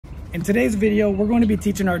In today's video, we're going to be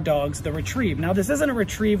teaching our dogs the retrieve. Now, this isn't a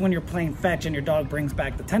retrieve when you're playing fetch and your dog brings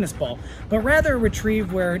back the tennis ball, but rather a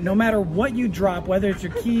retrieve where no matter what you drop, whether it's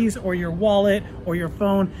your keys or your wallet or your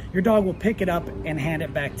phone, your dog will pick it up and hand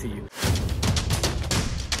it back to you.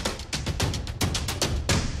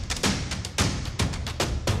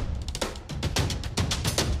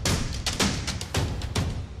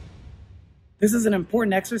 This is an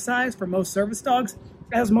important exercise for most service dogs,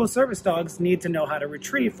 as most service dogs need to know how to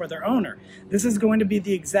retrieve for their owner. This is going to be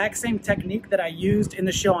the exact same technique that I used in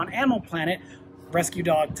the show on Animal Planet, Rescue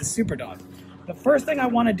Dog to Super Dog. The first thing I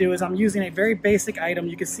want to do is I'm using a very basic item.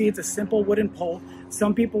 You can see it's a simple wooden pole.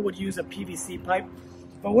 Some people would use a PVC pipe,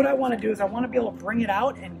 but what I want to do is I want to be able to bring it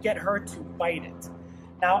out and get her to bite it.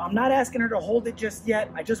 Now, I'm not asking her to hold it just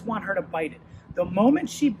yet. I just want her to bite it. The moment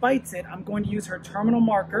she bites it, I'm going to use her terminal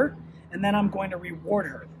marker, and then I'm going to reward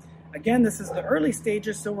her. Again, this is the early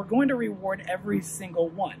stages, so we're going to reward every single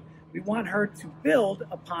one. We want her to build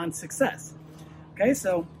upon success. Okay,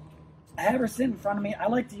 so I have her sit in front of me. I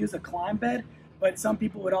like to use a climb bed, but some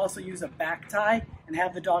people would also use a back tie and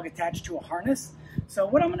have the dog attached to a harness. So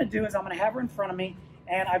what I'm gonna do is I'm gonna have her in front of me,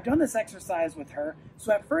 and I've done this exercise with her.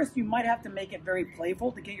 So at first, you might have to make it very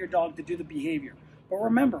playful to get your dog to do the behavior. But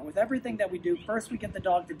remember, with everything that we do, first we get the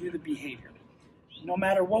dog to do the behavior, no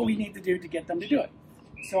matter what we need to do to get them to do it.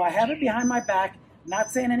 So I have it behind my back,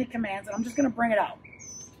 not saying any commands, and I'm just gonna bring it out.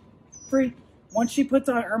 Free. Once she puts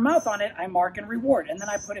her mouth on it, I mark and reward, and then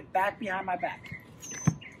I put it back behind my back.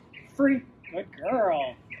 Free. Good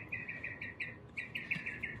girl.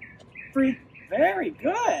 Free. Very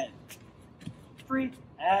good. Free.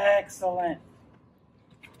 Excellent.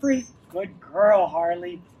 Free. Good girl,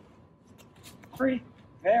 Harley. Free.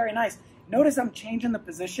 Very nice. Notice I'm changing the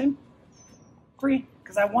position. Free,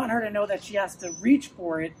 because I want her to know that she has to reach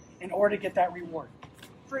for it in order to get that reward.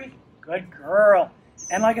 Free, good girl.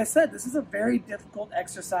 And like I said, this is a very difficult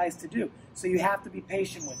exercise to do, so you have to be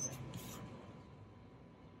patient with it.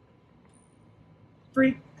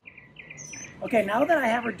 Free. Okay, now that I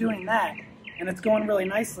have her doing that, and it's going really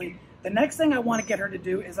nicely, the next thing I want to get her to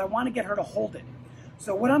do is I want to get her to hold it.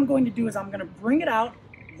 So what I'm going to do is I'm going to bring it out.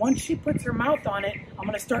 Once she puts her mouth on it, I'm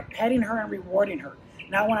going to start petting her and rewarding her.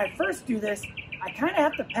 Now, when I first do this, I kind of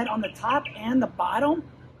have to pet on the top and the bottom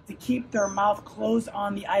to keep their mouth closed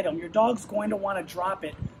on the item. Your dog's going to want to drop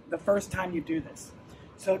it the first time you do this.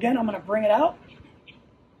 So again, I'm going to bring it out,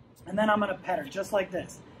 and then I'm going to pet her just like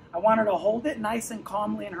this. I want her to hold it nice and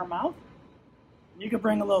calmly in her mouth. You can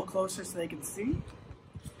bring a little closer so they can see.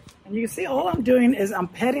 And you can see all I'm doing is I'm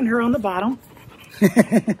petting her on the bottom,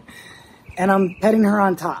 and I'm petting her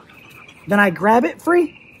on top. Then I grab it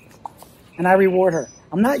free, and I reward her.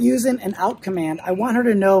 I'm not using an out command. I want her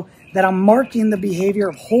to know that I'm marking the behavior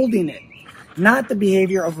of holding it, not the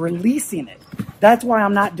behavior of releasing it. That's why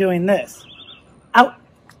I'm not doing this. Out.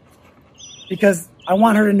 Because I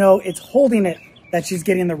want her to know it's holding it that she's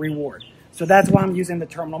getting the reward. So that's why I'm using the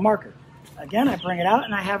terminal marker. Again, I bring it out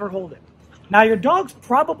and I have her hold it. Now your dog's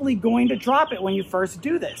probably going to drop it when you first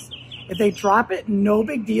do this. If they drop it, no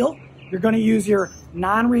big deal. You're going to use your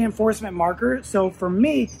non-reinforcement marker. So for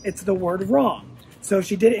me, it's the word wrong. So if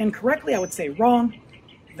she did it incorrectly, I would say wrong.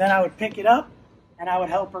 Then I would pick it up and I would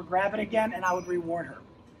help her grab it again and I would reward her.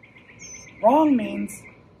 Wrong means,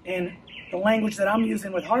 in the language that I'm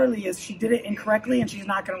using with Harley, is she did it incorrectly and she's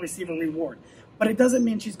not going to receive a reward. But it doesn't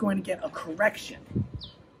mean she's going to get a correction.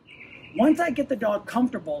 Once I get the dog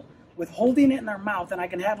comfortable with holding it in their mouth and I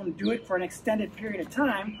can have them do it for an extended period of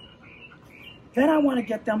time, then I want to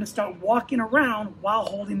get them to start walking around while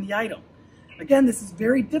holding the item. Again, this is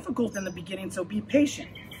very difficult in the beginning, so be patient.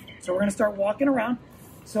 So we're going to start walking around.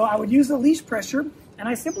 So I would use the leash pressure, and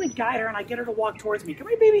I simply guide her, and I get her to walk towards me. Come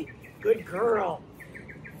here, baby. Good girl.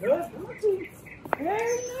 Good.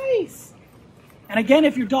 Very nice. And again,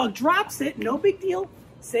 if your dog drops it, no big deal.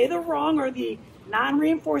 Say the wrong or the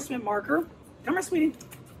non-reinforcement marker. Come here, sweetie.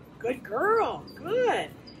 Good girl.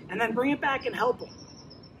 Good. And then bring it back and help them.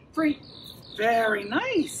 Free. Very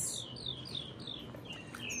nice.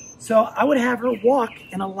 So I would have her walk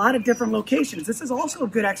in a lot of different locations. This is also a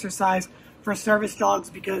good exercise for service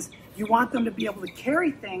dogs because you want them to be able to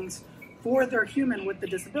carry things for their human with the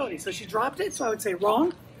disability. So she dropped it, so I would say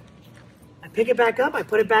wrong. I pick it back up, I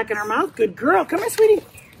put it back in her mouth. Good girl, come here, sweetie.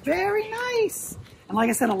 Very nice. And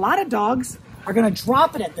like I said, a lot of dogs are gonna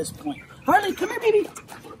drop it at this point. Harley, come here, baby.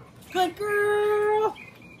 Good girl.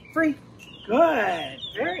 Free. Good,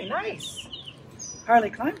 very nice.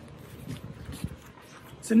 Harley, climb.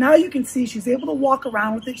 So now you can see she's able to walk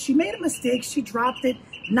around with it. She made a mistake, she dropped it,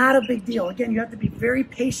 not a big deal. Again, you have to be very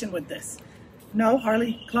patient with this. No,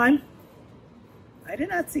 Harley, climb. I did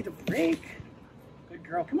not see the break. Good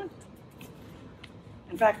girl. Come on.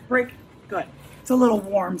 In fact, break. Good. It's a little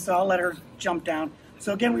warm, so I'll let her jump down.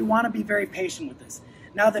 So again, we want to be very patient with this.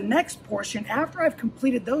 Now the next portion, after I've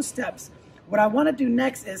completed those steps, what I want to do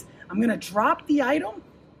next is I'm going to drop the item.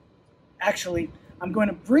 Actually, I'm going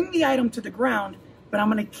to bring the item to the ground, but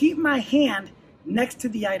I'm going to keep my hand next to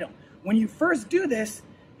the item. When you first do this,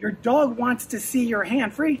 your dog wants to see your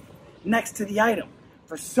hand free next to the item.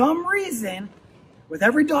 For some reason, with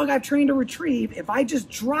every dog I've trained to retrieve, if I just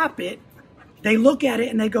drop it, they look at it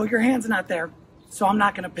and they go, your hand's not there, so I'm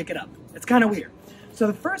not going to pick it up. It's kind of weird. So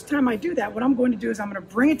the first time I do that, what I'm going to do is I'm going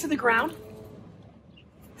to bring it to the ground.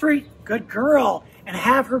 Free. Good girl. And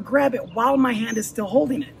have her grab it while my hand is still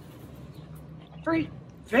holding it. Free.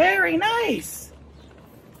 Very nice.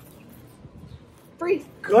 Free.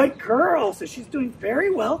 Good girl. So she's doing very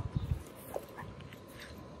well.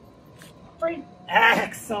 Free.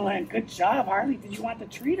 Excellent. Good job, Harley. Did you want the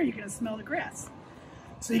treat or are you going to smell the grass?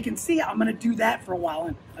 So you can see I'm going to do that for a while.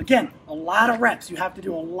 And again, a lot of reps. You have to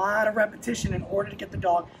do a lot of repetition in order to get the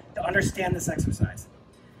dog to understand this exercise.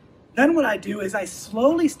 Then what I do is I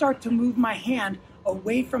slowly start to move my hand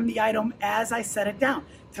away from the item as I set it down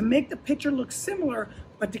to make the picture look similar,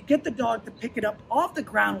 but to get the dog to pick it up off the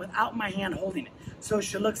ground without my hand holding it. So it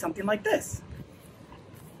should look something like this.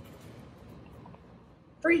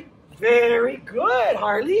 Free. Very good,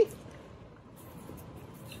 Harley.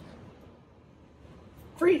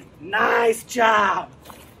 Free. Nice job.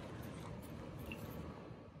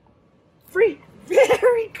 Free.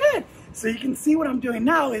 Very good. So you can see what I'm doing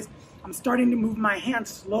now is I'm starting to move my hand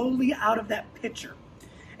slowly out of that picture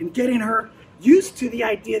and getting her used to the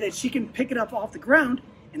idea that she can pick it up off the ground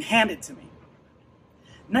and hand it to me.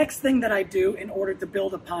 Next thing that I do in order to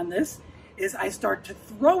build upon this is I start to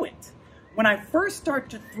throw it. When I first start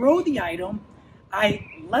to throw the item, I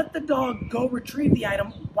let the dog go retrieve the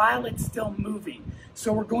item while it's still moving.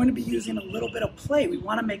 So we're going to be using a little bit of play. We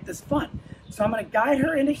want to make this fun. So I'm going to guide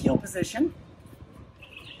her into heel position.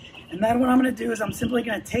 And then what I'm going to do is I'm simply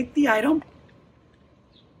going to take the item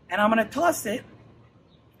and I'm going to toss it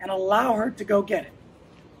and allow her to go get it.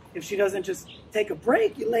 If she doesn't just take a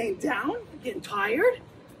break, you're laying down, you're getting tired.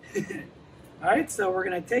 All right, so we're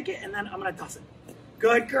going to take it and then I'm going to toss it.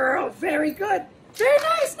 Good girl. Very good. Very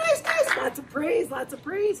nice, nice, nice. Lots of praise, lots of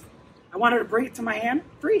praise. I want her to bring it to my hand.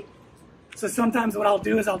 Free. So sometimes what I'll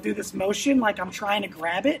do is I'll do this motion like I'm trying to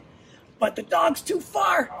grab it, but the dog's too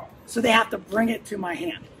far, so they have to bring it to my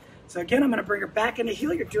hand. So again, I'm going to bring her back into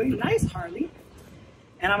heel. You're doing nice, Harley.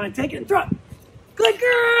 And I'm going to take it and throw it. Good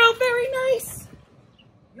girl. Very nice.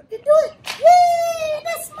 You can do it. Yay!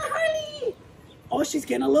 That's my Harley. Oh, she's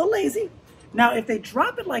getting a little lazy. Now, if they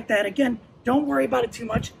drop it like that, again, don't worry about it too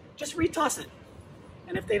much. Just retoss it.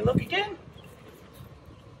 And if they look again,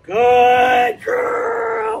 good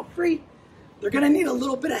girl. Free. They're going to need a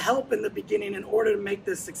little bit of help in the beginning in order to make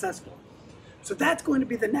this successful. So that's going to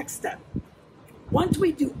be the next step. Once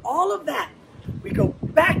we do all of that, we go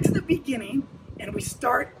back to the beginning and we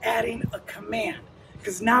start adding a command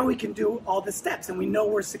because now we can do all the steps and we know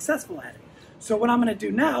we're successful at it. So what I'm going to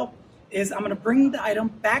do now is I'm going to bring the item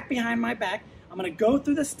back behind my back. I'm going to go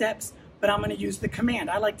through the steps, but I'm going to use the command.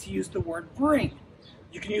 I like to use the word bring.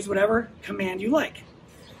 You can use whatever command you like.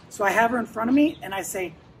 So I have her in front of me and I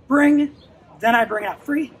say bring, then I bring out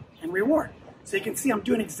free and reward. So you can see I'm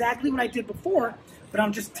doing exactly what I did before, but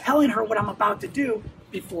I'm just telling her what I'm about to do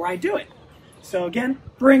before I do it. So again,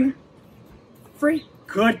 bring, free,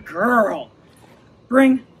 good girl.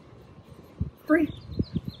 Bring, free.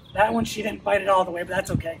 That one she didn't bite it all the way, but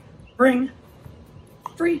that's okay. Bring,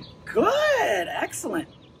 free, good, excellent.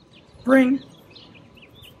 Bring,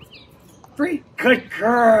 free, good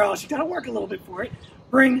girl. She got to work a little bit for it.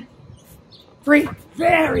 Bring, free,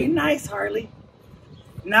 very nice, Harley.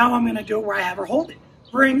 Now I'm going to do it where I have her hold it.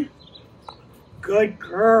 Bring, good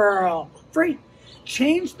girl. Free.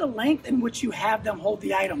 Change the length in which you have them hold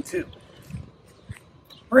the item too.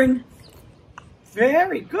 Bring.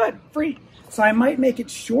 Very good. Free. So I might make it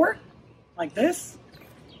short like this.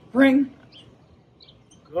 Bring.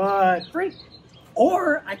 Good. Free.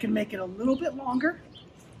 Or I can make it a little bit longer.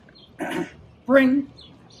 Bring.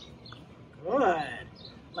 Good.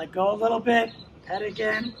 Let go a little bit. Pet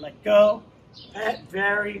again. Let go. Pet.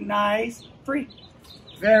 Very nice. Free.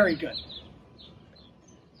 Very good.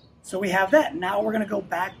 So we have that. Now we're going to go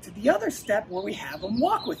back to the other step where we have them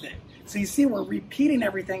walk with it. So you see we're repeating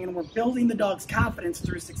everything and we're building the dog's confidence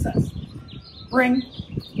through success. Bring.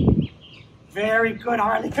 Very good,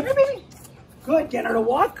 Harley. Come here, baby. Good. Get her to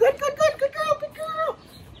walk. Good, good, good. Good girl, good girl.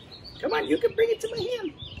 Come on, you can bring it to my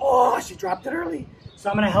hand. Oh, she dropped it early. So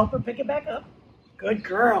I'm going to help her pick it back up. Good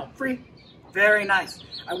girl. Free. Very nice.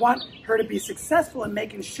 I want her to be successful in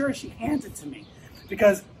making sure she hands it to me,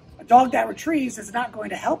 because a dog that retrieves is not going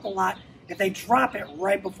to help a lot if they drop it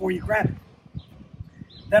right before you grab it.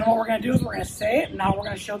 Then what we're going to do is we're going to say it, and now we're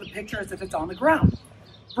going to show the picture as if it's on the ground.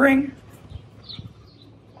 Bring.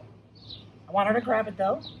 I want her to grab it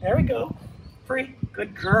though. There we go. Free.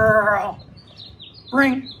 Good girl.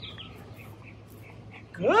 Bring.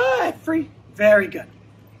 Good. Free. Very good.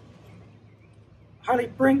 Harley,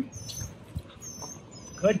 bring.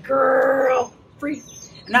 Good girl. Free.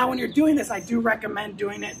 And now when you're doing this, I do recommend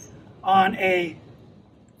doing it on a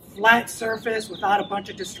flat surface without a bunch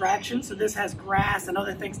of distractions. So this has grass and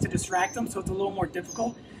other things to distract them, so it's a little more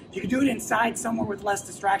difficult. If you can do it inside somewhere with less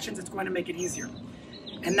distractions, it's going to make it easier.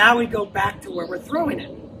 And now we go back to where we're throwing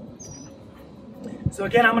it. So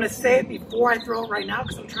again, I'm going to say it before I throw it right now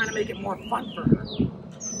because I'm trying to make it more fun for her.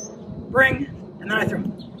 Bring, and then I throw.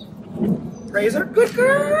 Razor, good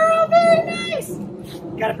girl, very nice.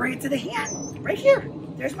 You got to bring it to the hand, right here.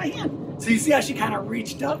 There's my hand. So you see how she kind of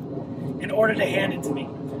reached up in order to hand it to me.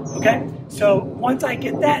 Okay, so once I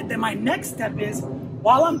get that, then my next step is,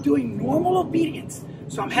 while I'm doing normal obedience,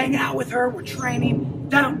 so I'm hanging out with her, we're training,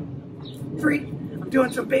 down, free, I'm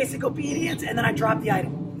doing some basic obedience, and then I drop the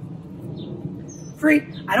item. Free,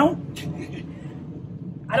 I don't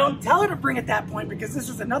tell her to bring at that point, because this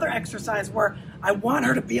is another exercise where I want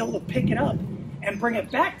her to be able to pick it up and bring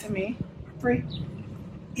it back to me, free,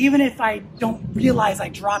 even if I don't realize I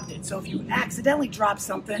dropped it. So if you accidentally drop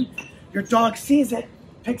something, your dog sees it,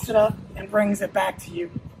 picks it up, and brings it back to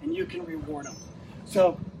you, and you can reward them.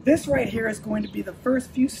 So this right here is going to be the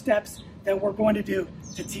first few steps that we're going to do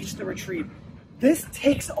to teach the retrieve. This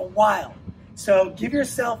takes a while. So give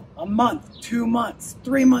yourself a month, 2 months,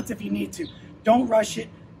 3 months if you need to. Don't rush it.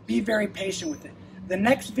 Be very patient with it. The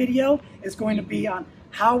next video is going to be on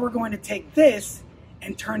how we're going to take this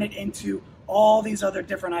and turn it into all these other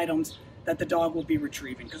different items that the dog will be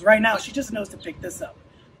retrieving. Because right now she just knows to pick this up.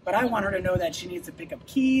 But I want her to know that she needs to pick up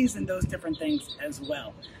keys and those different things as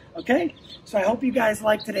well. Okay? So I hope you guys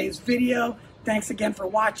liked today's video. Thanks again for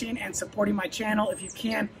watching and supporting my channel. If you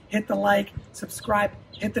can, hit the like, subscribe,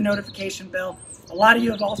 hit the notification bell. A lot of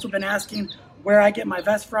you have also been asking where I get my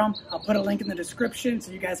vest from. I'll put a link in the description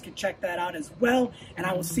so you guys can check that out as well. And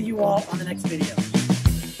I will see you all on the next video.